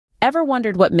Ever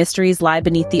wondered what mysteries lie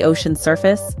beneath the ocean's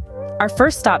surface? Our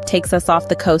first stop takes us off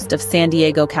the coast of San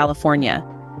Diego, California.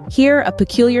 Here, a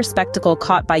peculiar spectacle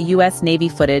caught by U.S. Navy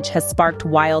footage has sparked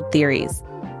wild theories.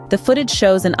 The footage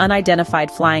shows an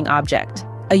unidentified flying object,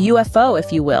 a UFO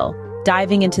if you will,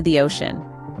 diving into the ocean.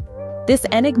 This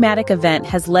enigmatic event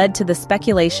has led to the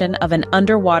speculation of an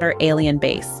underwater alien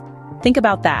base. Think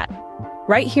about that.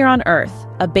 Right here on Earth,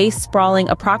 a base sprawling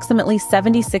approximately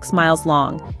 76 miles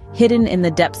long, hidden in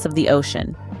the depths of the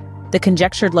ocean. The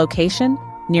conjectured location?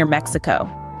 Near Mexico.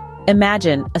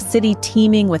 Imagine a city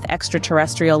teeming with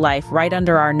extraterrestrial life right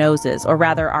under our noses, or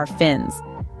rather our fins.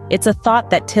 It's a thought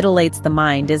that titillates the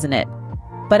mind, isn't it?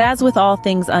 But as with all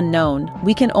things unknown,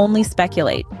 we can only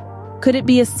speculate. Could it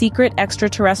be a secret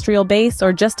extraterrestrial base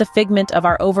or just a figment of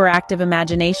our overactive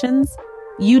imaginations?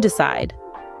 You decide.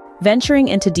 Venturing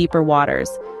into deeper waters,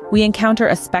 we encounter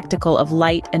a spectacle of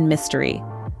light and mystery.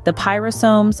 The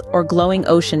pyrosomes, or glowing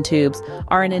ocean tubes,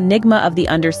 are an enigma of the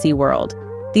undersea world.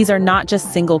 These are not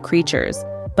just single creatures,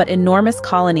 but enormous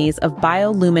colonies of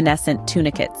bioluminescent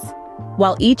tunicates.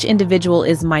 While each individual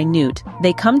is minute,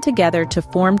 they come together to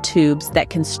form tubes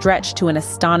that can stretch to an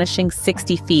astonishing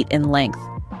 60 feet in length.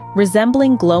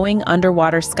 Resembling glowing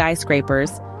underwater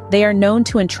skyscrapers, they are known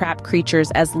to entrap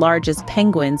creatures as large as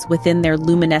penguins within their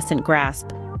luminescent grasp.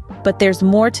 But there's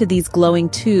more to these glowing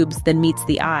tubes than meets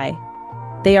the eye.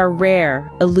 They are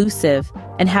rare, elusive,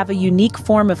 and have a unique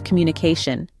form of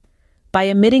communication. By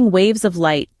emitting waves of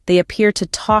light, they appear to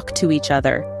talk to each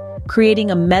other, creating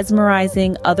a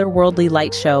mesmerizing, otherworldly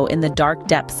light show in the dark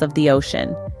depths of the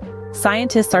ocean.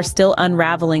 Scientists are still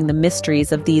unraveling the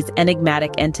mysteries of these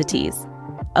enigmatic entities.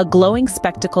 A glowing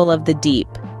spectacle of the deep,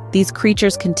 these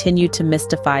creatures continue to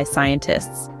mystify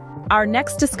scientists. Our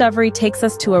next discovery takes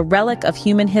us to a relic of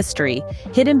human history,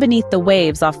 hidden beneath the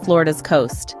waves off Florida's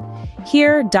coast.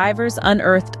 Here, divers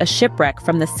unearthed a shipwreck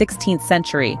from the 16th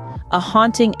century, a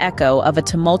haunting echo of a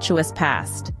tumultuous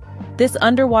past. This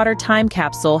underwater time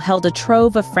capsule held a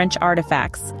trove of French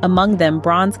artifacts, among them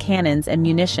bronze cannons and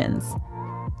munitions.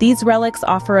 These relics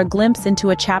offer a glimpse into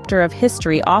a chapter of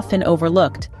history often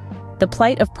overlooked: the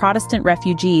plight of Protestant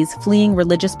refugees fleeing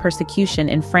religious persecution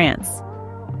in France.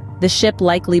 The ship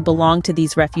likely belonged to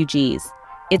these refugees,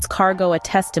 its cargo a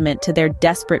testament to their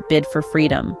desperate bid for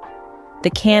freedom. The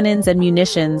cannons and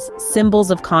munitions, symbols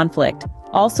of conflict,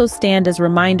 also stand as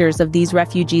reminders of these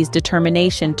refugees'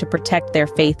 determination to protect their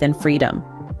faith and freedom.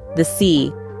 The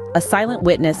sea, a silent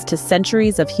witness to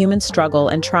centuries of human struggle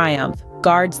and triumph,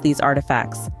 guards these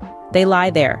artifacts. They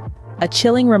lie there, a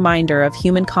chilling reminder of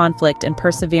human conflict and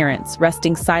perseverance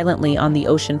resting silently on the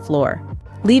ocean floor.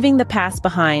 Leaving the past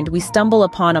behind, we stumble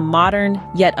upon a modern,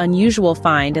 yet unusual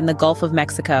find in the Gulf of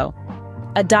Mexico.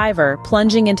 A diver,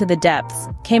 plunging into the depths,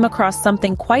 came across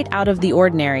something quite out of the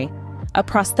ordinary: a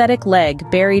prosthetic leg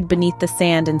buried beneath the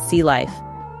sand and sea life.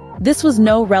 This was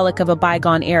no relic of a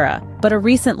bygone era, but a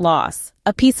recent loss,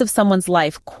 a piece of someone's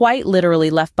life quite literally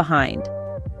left behind.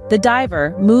 The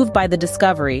diver, moved by the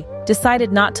discovery,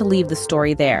 decided not to leave the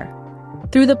story there.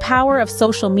 Through the power of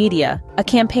social media, a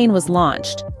campaign was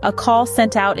launched, a call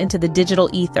sent out into the digital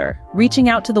ether, reaching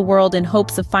out to the world in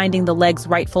hopes of finding the leg's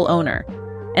rightful owner.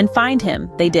 And find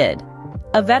him, they did.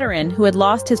 A veteran who had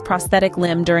lost his prosthetic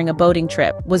limb during a boating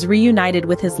trip was reunited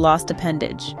with his lost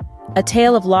appendage. A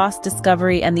tale of lost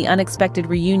discovery and the unexpected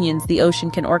reunions the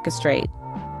ocean can orchestrate.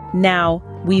 Now,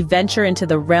 we venture into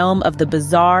the realm of the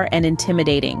bizarre and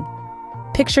intimidating.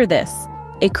 Picture this: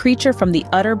 a creature from the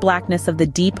utter blackness of the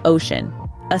deep ocean,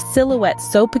 a silhouette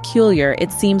so peculiar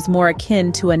it seems more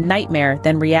akin to a nightmare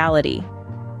than reality.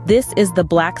 This is the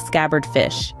black scabbard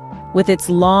fish. With its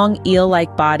long,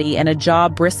 eel-like body and a jaw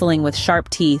bristling with sharp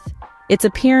teeth, its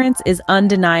appearance is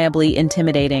undeniably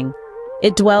intimidating.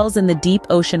 It dwells in the deep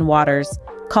ocean waters,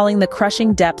 calling the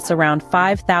crushing depths around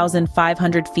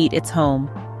 5,500 feet its home.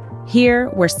 Here,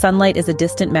 where sunlight is a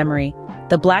distant memory,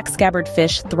 the black scabbard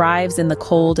fish thrives in the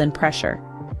cold and pressure.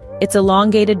 Its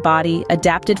elongated body,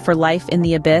 adapted for life in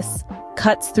the abyss,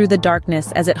 cuts through the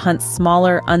darkness as it hunts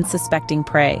smaller, unsuspecting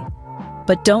prey.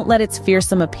 But don't let its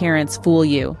fearsome appearance fool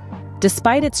you.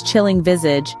 Despite its chilling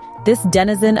visage, this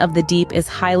denizen of the deep is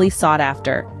highly sought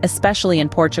after, especially in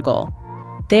Portugal.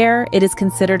 There, it is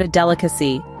considered a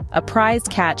delicacy, a prized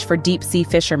catch for deep-sea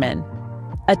fishermen.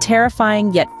 A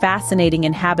terrifying yet fascinating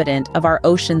inhabitant of our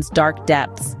ocean's dark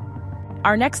depths.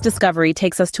 Our next discovery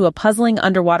takes us to a puzzling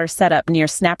underwater setup near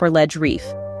Snapper Ledge Reef.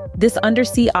 This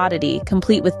undersea oddity,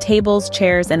 complete with tables,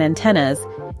 chairs, and antennas,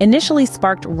 initially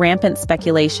sparked rampant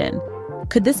speculation.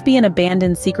 Could this be an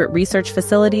abandoned secret research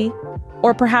facility?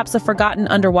 Or perhaps a forgotten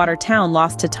underwater town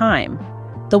lost to time?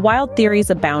 The wild theories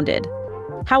abounded.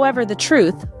 However, the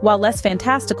truth, while less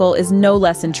fantastical, is no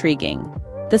less intriguing.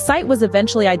 The site was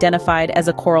eventually identified as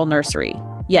a coral nursery.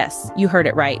 Yes, you heard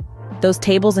it right. Those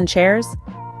tables and chairs?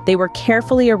 They were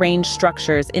carefully arranged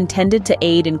structures intended to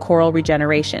aid in coral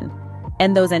regeneration.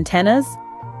 And those antennas?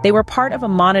 They were part of a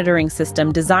monitoring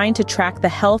system designed to track the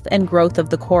health and growth of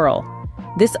the coral.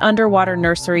 This underwater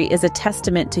nursery is a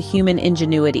testament to human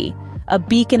ingenuity, a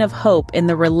beacon of hope in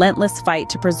the relentless fight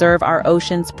to preserve our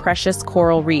ocean's precious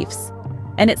coral reefs.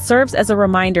 And it serves as a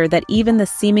reminder that even the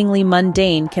seemingly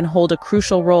mundane can hold a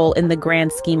crucial role in the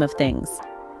grand scheme of things.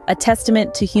 A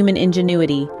testament to human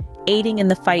ingenuity, aiding in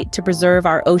the fight to preserve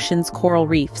our ocean's coral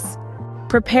reefs.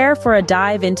 Prepare for a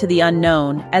dive into the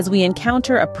unknown as we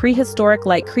encounter a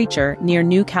prehistoric-like creature near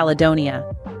New Caledonia.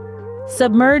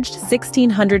 Submerged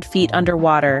 1,600 feet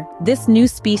underwater, this new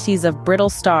species of brittle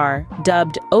star,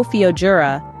 dubbed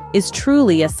Ophiogura, is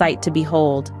truly a sight to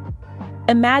behold.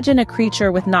 Imagine a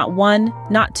creature with not one,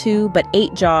 not two, but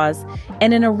 8 jaws,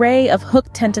 and an array of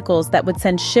hooked tentacles that would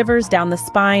send shivers down the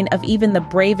spine of even the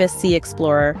bravest sea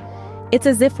explorer. It's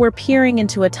as if we're peering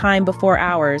into a time before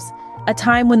ours, a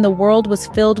time when the world was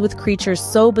filled with creatures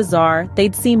so bizarre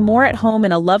they'd seem more at home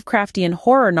in a Lovecraftian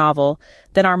horror novel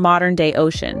than our modern-day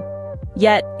ocean.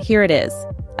 Yet, here it is,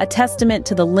 a testament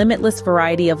to the limitless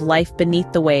variety of life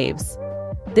beneath the waves.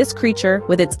 This creature,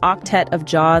 with its octet of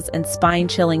jaws and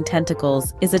spine-chilling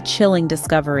tentacles, is a chilling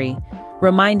discovery,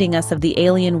 reminding us of the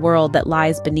alien world that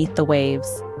lies beneath the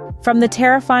waves. From the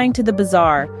terrifying to the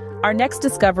bizarre, our next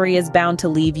discovery is bound to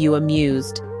leave you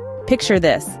amused. Picture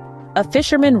this. A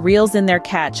fisherman reels in their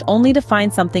catch only to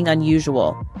find something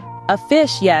unusual. A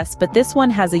fish, yes, but this one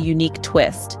has a unique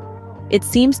twist. It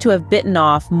seems to have bitten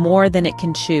off more than it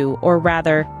can chew, or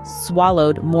rather,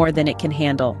 swallowed more than it can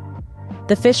handle.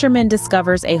 The fisherman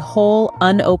discovers a whole,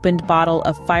 unopened bottle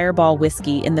of Fireball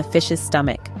whiskey in the fish's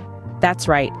stomach. That's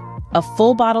right, a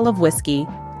full bottle of whiskey,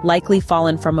 likely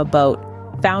fallen from a boat,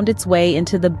 found its way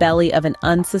into the belly of an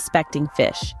unsuspecting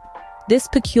fish. This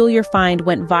peculiar find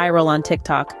went viral on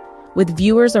TikTok, with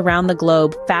viewers around the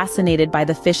globe fascinated by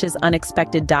the fish's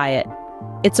unexpected diet.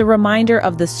 It's a reminder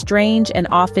of the strange and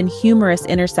often humorous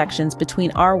intersections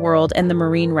between our world and the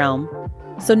marine realm.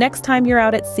 So next time you're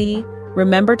out at sea,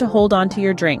 remember to hold on to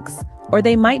your drinks, or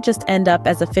they might just end up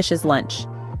as a fish's lunch.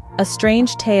 A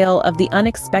strange tale of the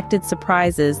unexpected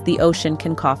surprises the ocean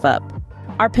can cough up.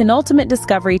 Our penultimate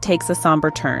discovery takes a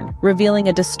somber turn, revealing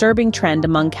a disturbing trend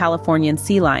among Californian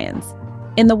sea lions.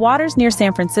 In the waters near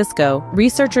San Francisco,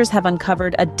 researchers have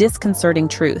uncovered a disconcerting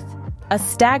truth. A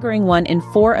staggering 1 in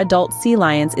 4 adult sea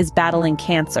lions is battling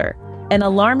cancer, an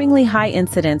alarmingly high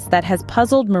incidence that has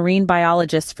puzzled marine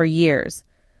biologists for years.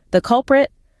 The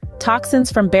culprit? Toxins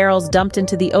from barrels dumped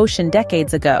into the ocean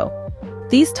decades ago.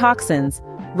 These toxins,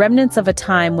 remnants of a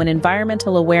time when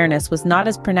environmental awareness was not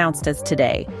as pronounced as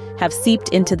today, have seeped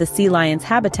into the sea lion's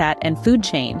habitat and food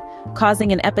chain,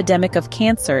 causing an epidemic of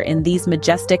cancer in these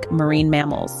majestic marine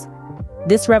mammals.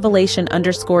 This revelation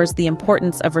underscores the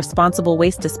importance of responsible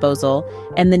waste disposal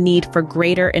and the need for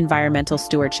greater environmental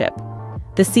stewardship.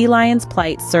 The sea lion's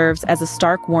plight serves as a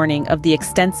stark warning of the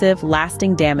extensive,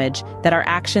 lasting damage that our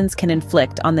actions can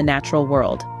inflict on the natural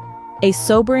world. A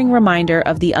sobering reminder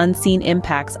of the unseen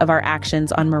impacts of our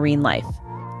actions on marine life.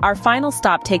 Our final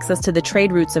stop takes us to the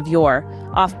trade routes of yore,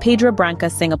 off Pedra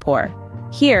Branca, Singapore.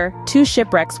 Here, 2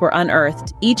 shipwrecks were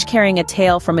unearthed, each carrying a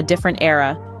tale from a different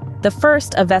era. The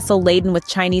first, a vessel laden with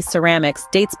Chinese ceramics,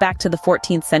 dates back to the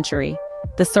 14th century.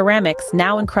 The ceramics,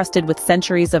 now encrusted with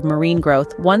centuries of marine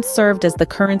growth, once served as the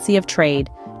currency of trade,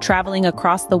 traveling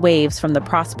across the waves from the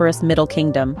prosperous Middle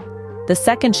Kingdom. The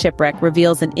second shipwreck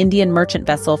reveals an Indian merchant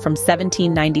vessel from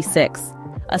 1796,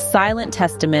 a silent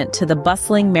testament to the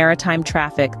bustling maritime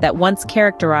traffic that once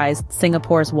characterized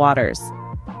Singapore's waters.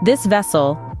 This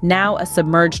vessel, now a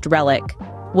submerged relic,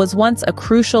 was once a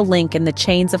crucial link in the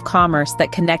chains of commerce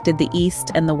that connected the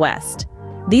East and the West.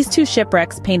 These 2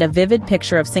 shipwrecks paint a vivid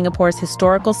picture of Singapore's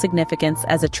historical significance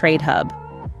as a trade hub.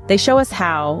 They show us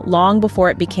how, long before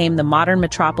it became the modern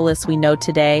metropolis we know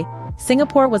today,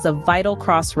 Singapore was a vital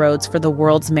crossroads for the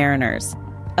world's mariners.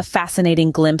 A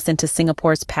fascinating glimpse into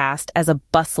Singapore's past as a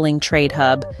bustling trade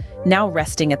hub, now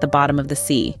resting at the bottom of the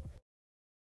sea.